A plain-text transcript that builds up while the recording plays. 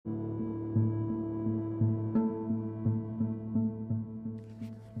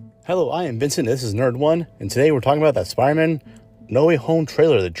Hello, I am Vincent, this is Nerd1, and today we're talking about that Spider-Man No Way Home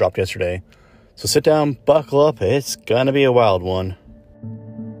trailer that dropped yesterday. So sit down, buckle up, it's gonna be a wild one.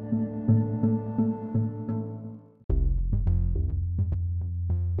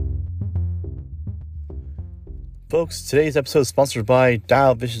 Folks, today's episode is sponsored by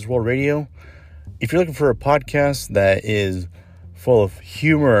Dial Vicious World Radio. If you're looking for a podcast that is full of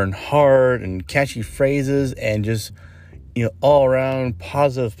humor and heart and catchy phrases and just, all around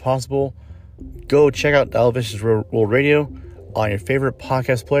positive possible, go check out Dial Vicious World Radio on your favorite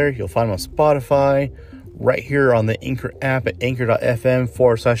podcast player. You'll find them on Spotify, right here on the Anchor app at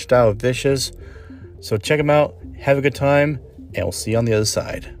anchor.fm/Dial Vicious. So check them out, have a good time, and we'll see you on the other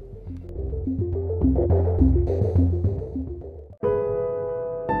side.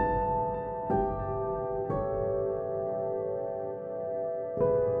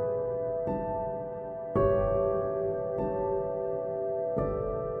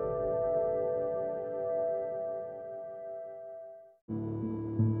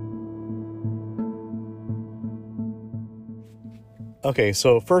 Okay,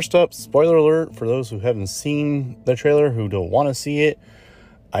 so first up, spoiler alert for those who haven't seen the trailer, who don't want to see it.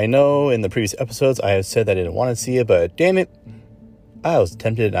 I know in the previous episodes I have said that I didn't want to see it, but damn it, I was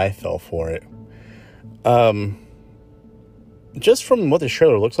tempted and I fell for it. Just from what the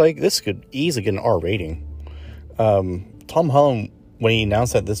trailer looks like, this could easily get an R rating. Tom Holland, when he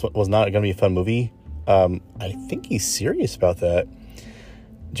announced that this was not going to be a fun movie, I think he's serious about that.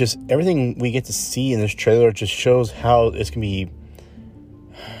 Just everything we get to see in this trailer just shows how it's going to be.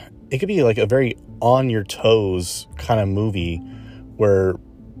 It could be like a very on your toes kind of movie where,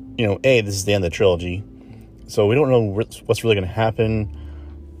 this is the end of the trilogy. So we don't know what's really going to happen,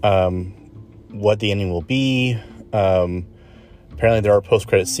 what the ending will be. Apparently there are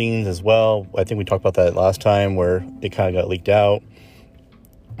post-credit scenes as well. I think we talked about that last time where it kind of got leaked out.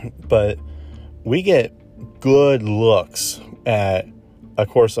 But we get good looks at, of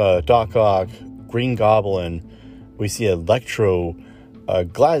course, Doc Ock, Green Goblin. We see Electro.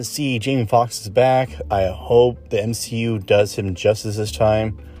 Glad to see Jamie Foxx is back. I hope the MCU does him justice this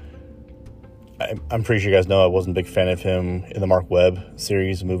time. I'm pretty sure you guys know I wasn't a big fan of him in the Mark Webb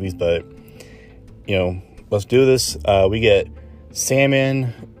series of movies, but, let's do this. We get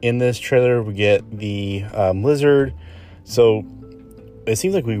Sandman in this trailer. We get the Lizard. So it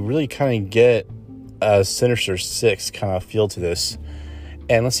seems like we really kind of get a Sinister Six kind of feel to this.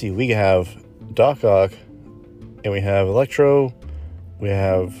 And let's see, we have Doc Ock, and we have Electro. We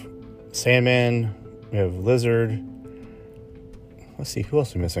have Sandman, we have Lizard. Let's see, who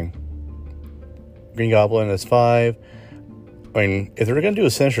else are we missing? Green Goblin is 5. I mean, if they're going to do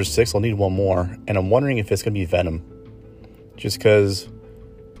a Sinister Six, I'll need one more. And I'm wondering if it's going to be Venom. Just because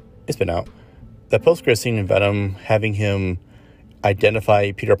it's been out. That post-credit scene in Venom, having him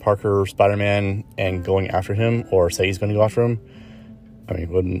identify Peter Parker, Spider-Man, and going after him, or say he's going to go after him,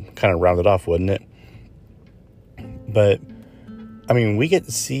 wouldn't kind of round it off, wouldn't it? But we get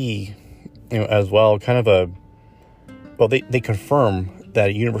to see, as well, kind of they confirm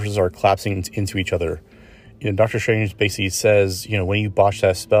that universes are collapsing into each other. Doctor Strange basically says, when you botch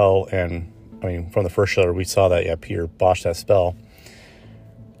that spell, and, from the first trailer, we saw that, Peter botched that spell,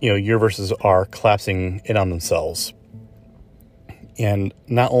 universes are collapsing in on themselves. And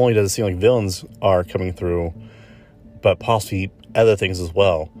not only does it seem like villains are coming through, but possibly other things as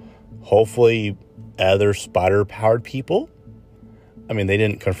well. Hopefully, other spider-powered people. They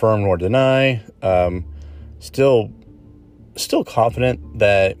didn't confirm nor deny. Still confident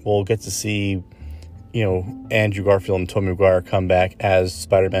that we'll get to see, Andrew Garfield and Tobey Maguire come back as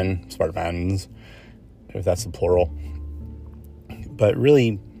Spider-Mans, if that's the plural. But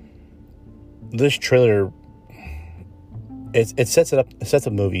really, this trailer, it sets up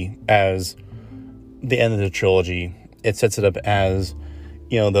the movie as the end of the trilogy. It sets it up as,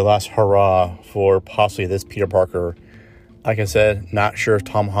 the last hurrah for possibly this Peter Parker. Like I said, not sure if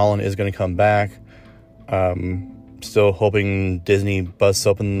Tom Holland is going to come back. Still hoping Disney busts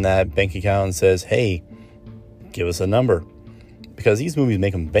open that bank account and says, hey, give us a number. Because these movies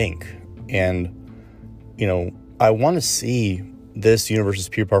make them bank. And, I want to see this universe's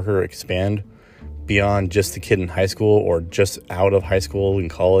Peter Parker expand beyond just the kid in high school or just out of high school and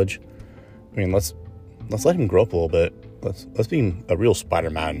college. Let's let him grow up a little bit. Let's be a real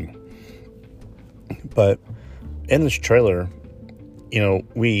Spider-Man. But in this trailer,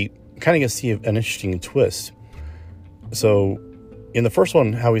 we kind of get to see an interesting twist. So, in the first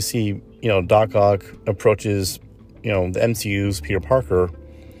one, how we see, Doc Ock approaches, the MCU's Peter Parker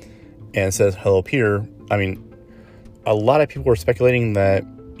and says, hello, Peter. A lot of people were speculating that,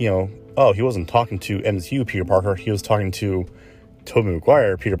 he wasn't talking to MCU Peter Parker. He was talking to Tobey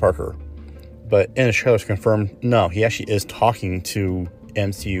Maguire, Peter Parker. But in the trailer, it's confirmed, no, he actually is talking to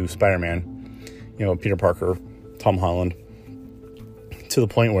MCU Spider-Man, Peter Parker, Tom Holland, to the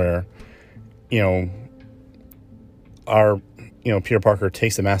point where, Peter Parker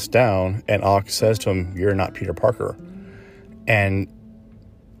takes the mask down and Ock says to him, "You're not Peter Parker." And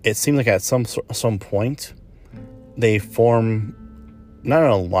it seems like at some point they form not an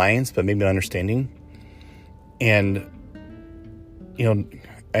alliance, but maybe an understanding. And,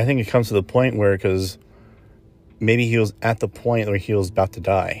 I think it comes to the point where, because maybe he was at the point where he was about to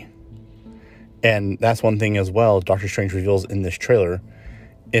die. And that's one thing as well Doctor Strange reveals in this trailer,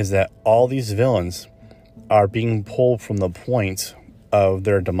 is that all these villains are being pulled from the point of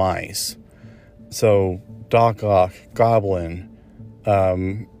their demise. So Doc Ock, Goblin,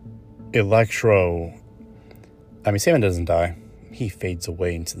 Electro. Sandman doesn't die. He fades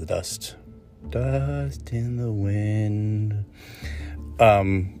away into the dust. Dust in the wind.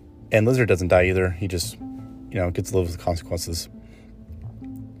 And Lizard doesn't die either. He just, gets to live with the consequences.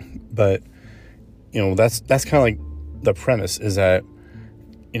 But, that's kind of like the premise, is that,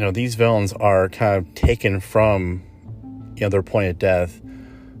 these villains are kind of taken from, their point of death.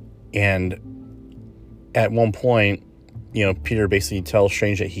 And at one point, Peter basically tells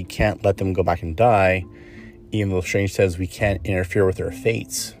Strange that he can't let them go back and die, even though Strange says we can't interfere with their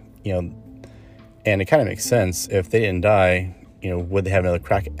fates. And it kind of makes sense. If they didn't die, would they have another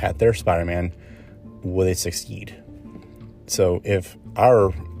crack at their Spider-Man? Would they succeed? So if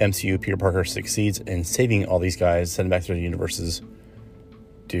our MCU Peter Parker succeeds in saving all these guys, sending back to their universes,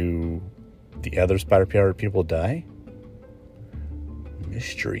 do the other Spider-Man people die?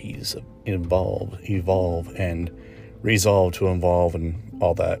 Mysteries evolve, and resolve to involve, and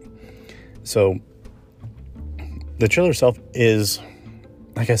all that. So the trailer itself is,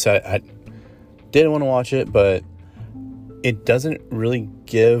 like I said, I didn't want to watch it, but it doesn't really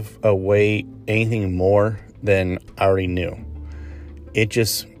give away anything more than I already knew.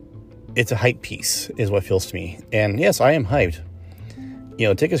 It's a hype piece, is what it feels to me. And yes, I am hyped.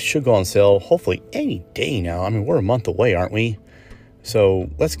 Tickets should go on sale hopefully any day now. We're a month away, aren't we?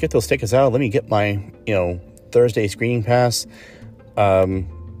 So let's get those tickets out. Let me get my, Thursday screening pass.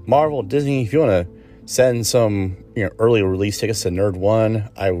 Marvel, Disney, if you want to send some, early release tickets to Nerd One,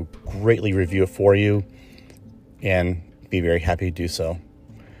 I would greatly review it for you and be very happy to do so.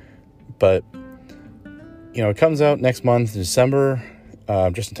 But, it comes out next month, December,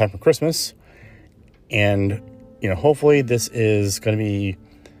 just in time for Christmas. And, hopefully this is going to be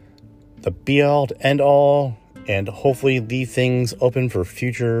the be-all to end-all, and hopefully leave things open for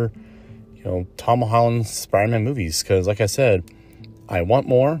future, Tom Holland Spider-Man movies. Because, like I said, I want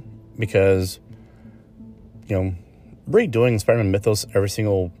more, because, redoing Spider-Man mythos every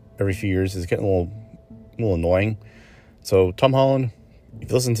few years is getting a little annoying. So, Tom Holland, if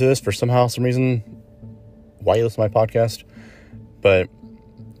you listen to this for some reason, why you listen to my podcast? But,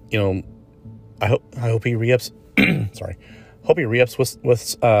 I hope he re-ups. Sorry, hope he re-ups with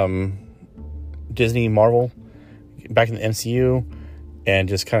Disney, Marvel, back in the MCU, and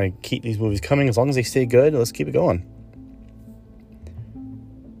just kind of keep these movies coming. As long as they stay good, let's keep it going.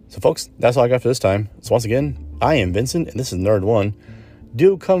 So, folks, that's all I got for this time. So, once again, I am Vincent, and this is Nerd One.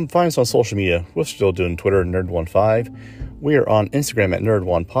 Do come find us on social media. We're still doing Twitter, Nerd15. We are on Instagram at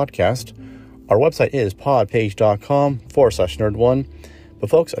Nerd1Podcast. Our website is podpage.com/Nerd1. But,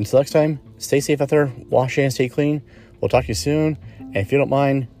 folks, until next time, stay safe out there. Wash your hands, stay clean. We'll talk to you soon. And if you don't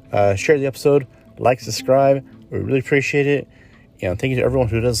mind, share the episode, like, subscribe. We really appreciate it. Thank you to everyone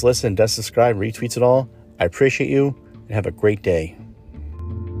who does listen, does subscribe, retweets it all. I appreciate you, and have a great day.